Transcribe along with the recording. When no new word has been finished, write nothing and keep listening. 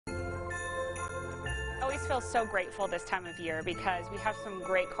always feel so grateful this time of year because we have some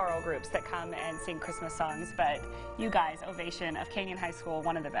great choral groups that come and sing Christmas songs, but you guys, Ovation of Canyon High School,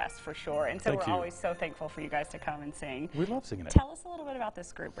 one of the best for sure. And so we're always so thankful for you guys to come and sing. We love singing it. Tell us a little bit about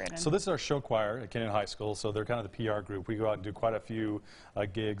this group, Brandon. So this is our show choir at Canyon High School. So they're kind of the PR group. We go out and do quite a few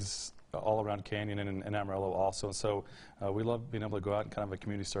gigs all around Canyon and in Amarillo also. So we love being able to go out and kind of a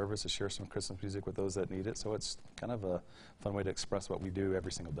community service to share some Christmas music with those that need it. So it's kind of a fun way to express what we do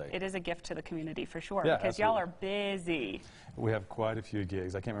every single day. It is a gift to the community for sure, yeah, because y'all are busy. We have quite a few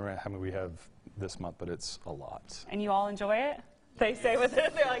gigs. I can't remember how many we have this month, but it's a lot. And you all enjoy it? They say with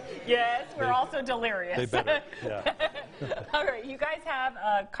it, they're like, yes, we're also delirious. They better, yeah. All right, you guys have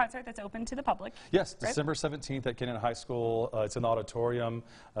a concert that's open to the public. Yes, right? December 17th at Canyon High School. It's in the auditorium,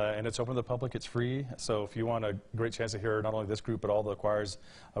 and it's open to the public. It's free, so if you want a great chance to hear not only this group, but all the choirs,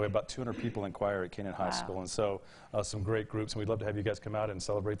 we have about 200 people in choir at Canyon High School, and so some great groups, and we'd love to have you guys come out and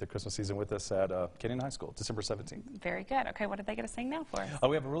celebrate the Christmas season with us at Canyon High School, December 17th. Very good. Okay, what did they get to sing now for us?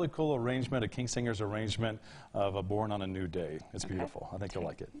 We have a really cool arrangement, a King Singers arrangement of A Born on a New Day. It's beautiful. I think you'll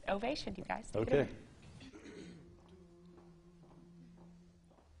like it. Ovation, you guys. Okay.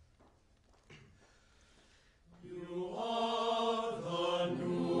 You are the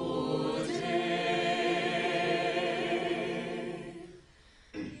new day.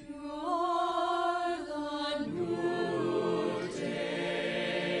 You are the new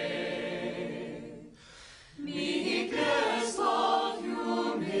day. Meekness of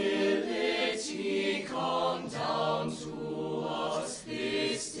humility come down to us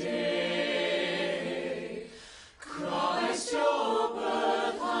this day. Christ, your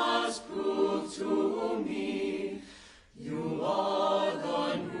birth has proved to me, you are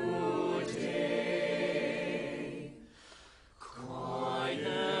the new day.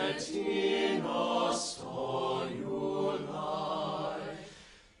 Quiet in a stall you lie,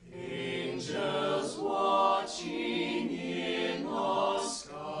 angels watching in the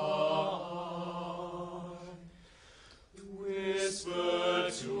sky. Whisper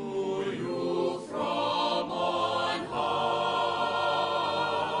to you from on high,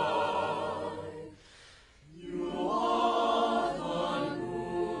 you are the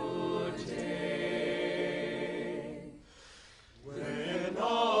new day. When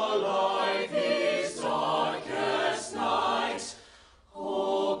our life is dark as night,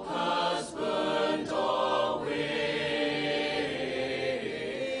 hope has burned away.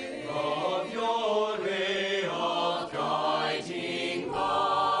 Of your ray of guiding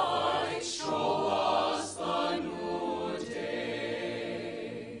light, show us the new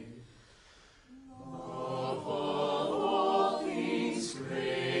day. Of all things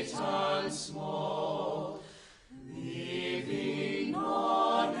great and small, leaving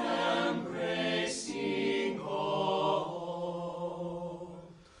none, embracing all.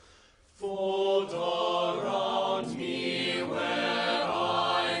 Fold around me where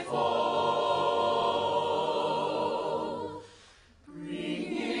I fall,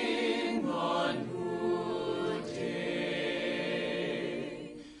 bringing the new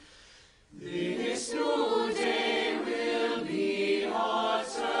day. This new day will be a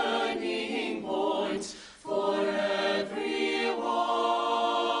turning point for everyone.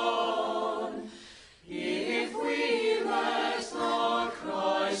 If we let the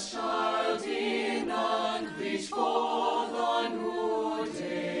Christ child in and reach for the new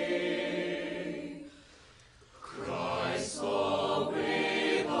day. Christ the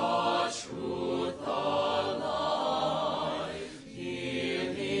way, the truth, the life,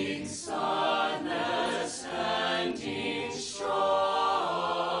 healing sadness and in strife.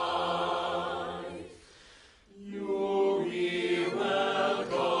 You we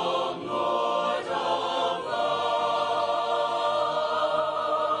welcome, Lord of life,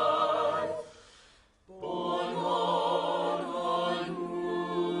 born on a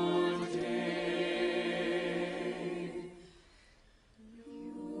new day.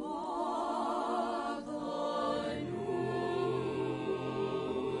 You are the new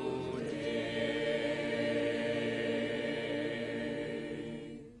day.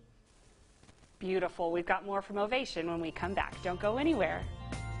 Beautiful. We've got more from Ovation when we come back. Don't go anywhere.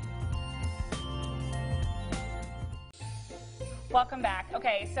 Welcome back.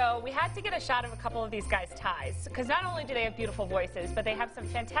 Okay, so we had to get a shot of a couple of these guys' ties, because not only do they have beautiful voices, but they have some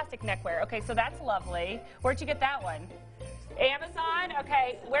fantastic neckwear. Okay, so that's lovely. Where'd you get that one? Amazon?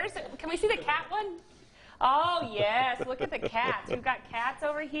 Okay, where's it? Can we see the cat one? Oh, yes, look at the cats. We've got cats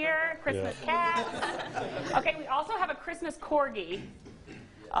over here, Christmas cats. Okay, we also have a Christmas corgi.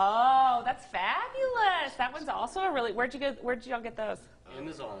 Oh, that's fabulous. That one's also a really, where'd y'all get those?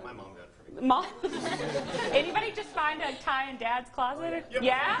 Amazon. My mom got it for Mom? Anybody just find a tie in Dad's closet? Yep.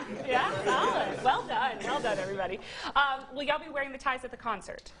 Yeah? Yeah? Solid. Well done. Well done, everybody. Will y'all be wearing the ties at the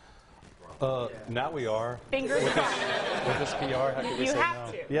concert? Now we are. Fingers crossed. With this PR, how can we You say have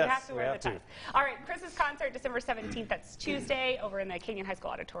no? to. Yes, you have to we wear have the to. ties. All right, Chris's concert, December 17th. That's Tuesday over in the Kenyon High School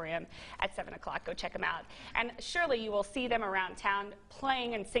Auditorium at 7 o'clock. Go check them out. And surely you will see them around town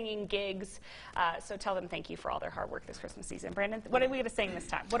playing and singing gigs. So tell them thank you for all their hard work this Christmas season. Brandon, what are we going to sing this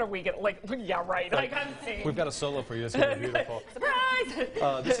time? What are we going to, like, yeah, right. Like, I'm singing. We've got a solo for you. It's going to be beautiful.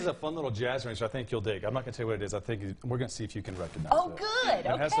 Surprise! This is a fun little jazz range I think you'll dig. I'm not going to tell you what it is. I think we're going to see if you can recognize Oh, it. good.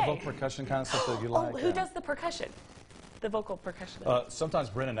 It has the Okay. vocal percussion kind of stuff that you like. Oh, who does the percussion? The vocal percussion. Sometimes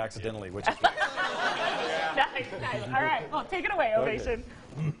Brennan accidentally, which is Nice, nice. All right, well, take it away, Ovation.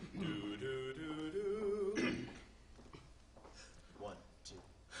 One, two.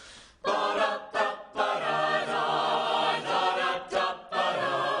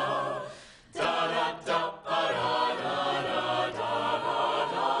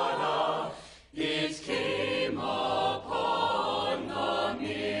 It came upon the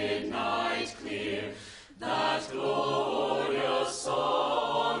midnight clear, that glorious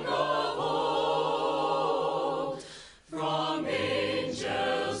song of old, from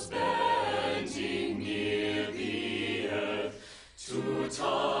angels bending near the earth to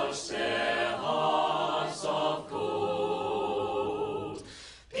touch their hearts of gold.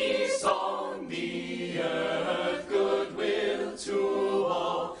 Peace on the earth, goodwill to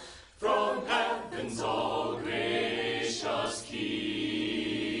all, from heaven's all gracious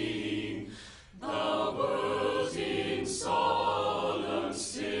King. The world in solemn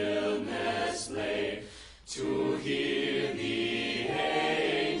stillness lay, to hear the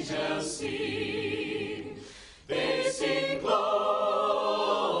angels sing. They sing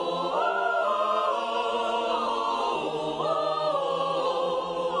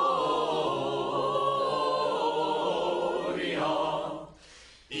Gloria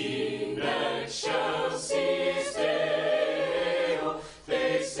in excelsis Deo.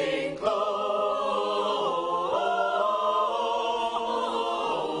 They sing Gloria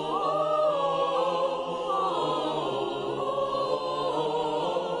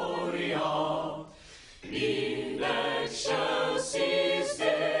in excelsis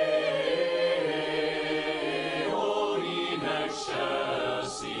Deo. In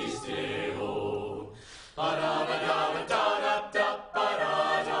excelsis Deo.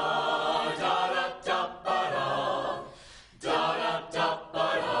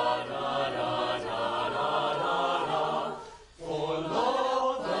 For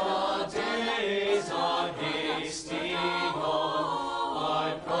lo, the days are hasting on,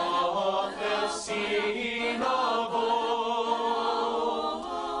 like prophecy of old,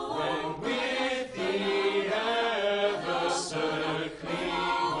 when with the ever-circling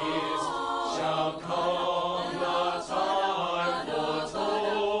years shall come the time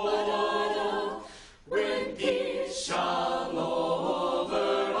foretold, when peace shall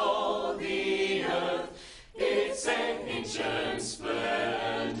over all the earth its ancient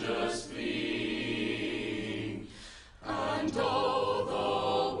splendors fling, and all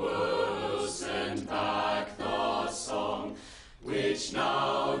the world send back the song which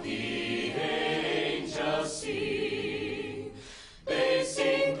now the angels sing. They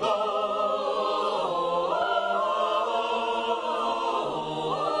sing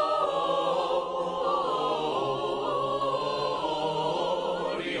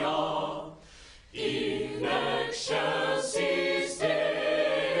Gloria in excelsis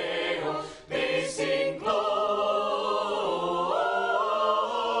Deo. They sing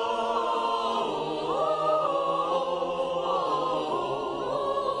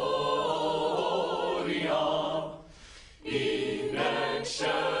Gloria in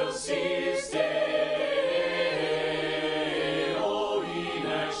excelsis Deo. In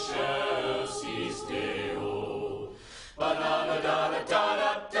excelsis Deo.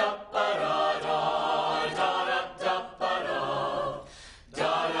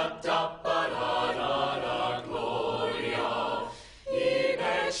 Gloria in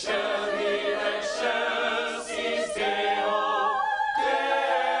excelsis Deo.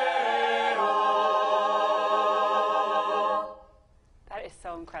 That is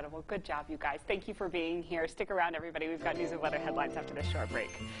so incredible. Good job, you guys. Thank you for being here. Stick around, everybody. We've got news and weather headlines after this short break.